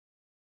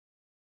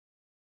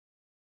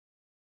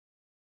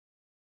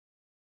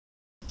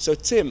So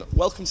Tim,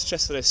 welcome to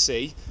Chester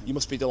SC. You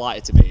must be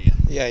delighted to be here.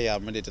 Yeah,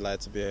 I'm really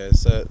delighted to be here.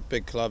 It's a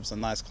big club, it's a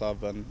nice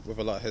club, and with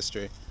a lot of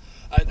history.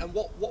 And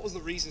what was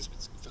the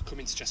reasons for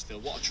coming to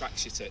Chesterfield? What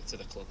attracts you to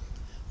the club?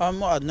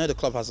 Well, I know the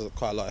club has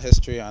quite a lot of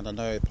history, and I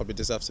know it probably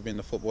deserves to be in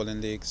the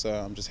footballing league, so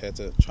I'm just here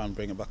to try and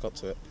bring it back up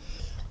to it.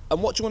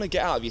 And what do you want to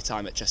get out of your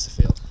time at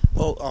Chesterfield?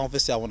 Well,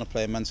 obviously I want to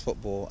play men's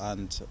football,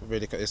 and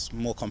really it's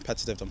more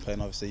competitive than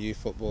playing obviously youth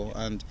football.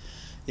 And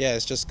yeah,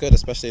 it's just good,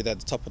 especially at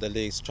the top of the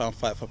league, to try and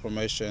fight for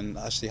promotion,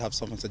 actually have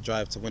something to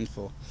drive to win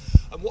for.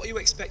 And what are you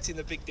expecting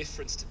the big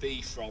difference to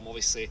be from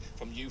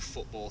youth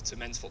football to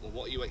men's football?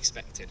 What are you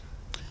expecting?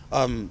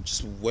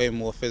 Just way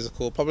more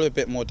physical, probably a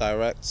bit more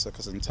direct,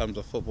 because in terms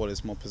of football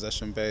it's more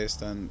possession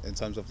based, and in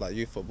terms of like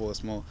youth football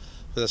it's more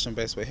possession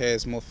based, but here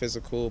it's more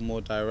physical,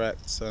 more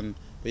direct.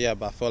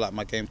 But I feel like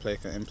my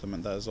gameplay can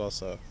implement that as well,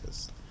 so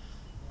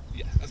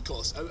yeah, of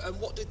course.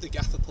 And what did the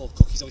gaffer Paul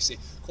Cook? He's obviously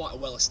quite a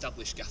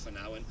well-established gaffer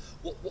now. And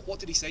what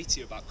did he say to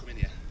you about coming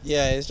here?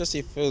 Yeah, it's just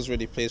he feels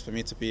really pleased for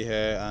me to be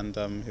here, and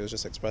he was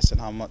just expressing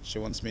how much he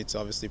wants me to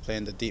obviously play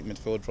in the deep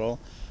midfield role.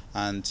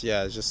 And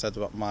yeah, he just said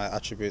that my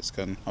attributes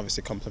can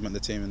obviously complement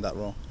the team in that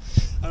role.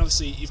 And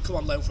obviously you've come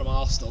on loan from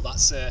Arsenal.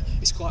 That's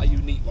it's quite a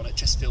unique one at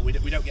Chesterfield.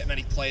 We don't get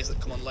many players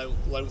that come on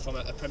loan from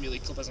a Premier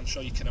League club, as I'm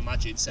sure you can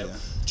imagine. So yeah.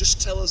 Just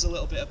tell us a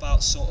little bit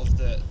about sort of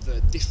the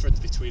difference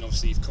between,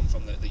 obviously you've come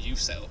from the youth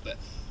setup, but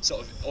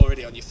sort of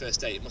already on your first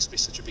day it must be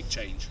such a big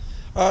change.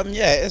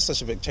 Yeah, it is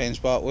such a big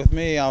change, but with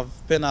me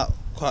I've been at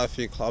quite a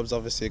few clubs,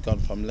 obviously gone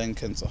from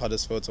Lincoln to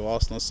Huddersfield to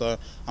Arsenal, so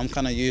I'm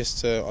kind of used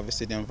to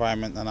obviously the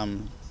environment, and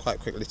I'm quite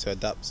quickly to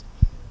adapt.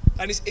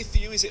 And for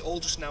you, is it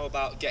all just now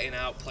about getting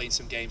out, playing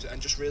some games,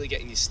 and just really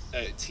getting your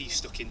teeth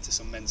stuck into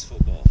some men's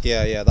football?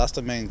 Yeah, that's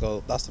the main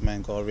goal. That's the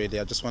main goal, really.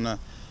 I just want to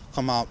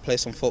come out, play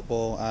some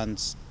football,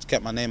 and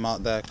get my name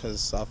out there,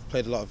 because I've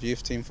played a lot of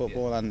youth team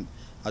football, and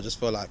I just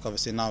feel like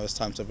obviously now it's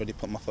time to really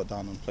put my foot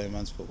down and play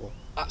men's football.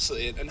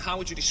 Absolutely. And how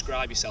would you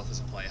describe yourself as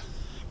a player?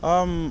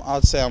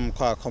 I'd say I'm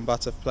quite a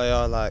combative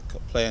player, like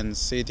playing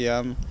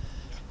CDM.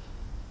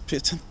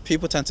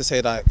 People tend to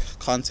say like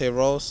Kante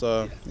role,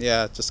 so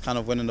yeah, just kind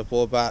of winning the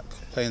ball back,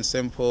 playing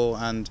simple,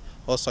 and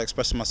also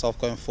expressing myself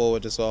going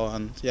forward as well.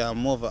 And yeah,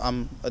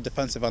 I'm a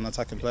defensive and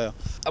attacking player.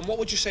 And what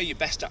would you say your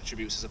best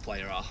attributes as a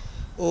player are?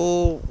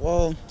 Oh,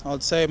 well,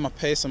 I'd say my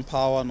pace and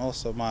power, and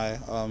also my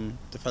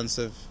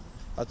defensive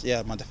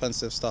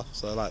stuff.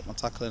 So like my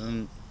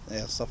tackling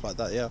and stuff like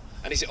that. Yeah.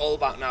 And is it all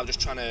about now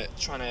just trying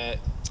to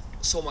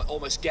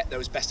almost get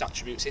those best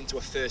attributes into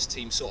a first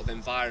team sort of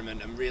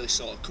environment and really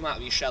sort of come out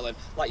of your shell and,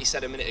 like you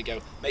said a minute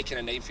ago, making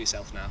a name for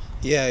yourself now?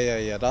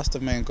 Yeah. That's the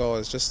main goal,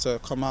 is just to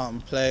come out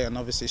and play and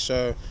obviously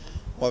show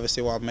what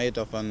I'm made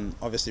of, and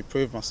obviously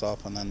prove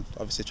myself, and then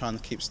obviously trying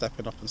to keep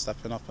stepping up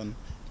and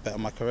better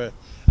my career.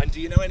 And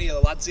do you know any of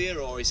the lads here,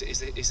 or is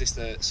this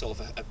the sort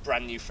of a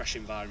brand new, fresh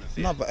environment for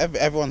you? No, but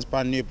everyone's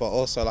brand new, but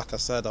also, like I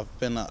said, I've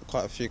been at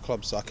quite a few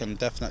clubs, so I can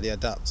definitely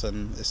adapt,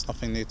 and it's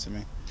nothing new to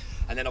me.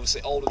 And then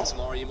obviously Oldham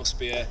tomorrow, you must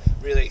be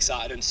really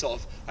excited, and sort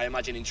of, I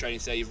imagine in training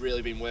today you've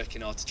really been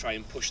working hard to try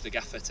and push the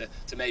gaffer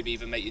to maybe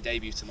even make your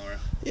debut tomorrow.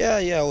 Yeah,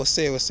 we'll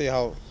see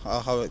how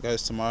it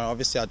goes tomorrow.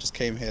 Obviously I just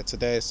came here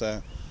today,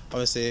 so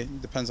obviously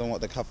it depends on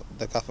what the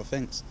gaffer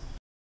thinks.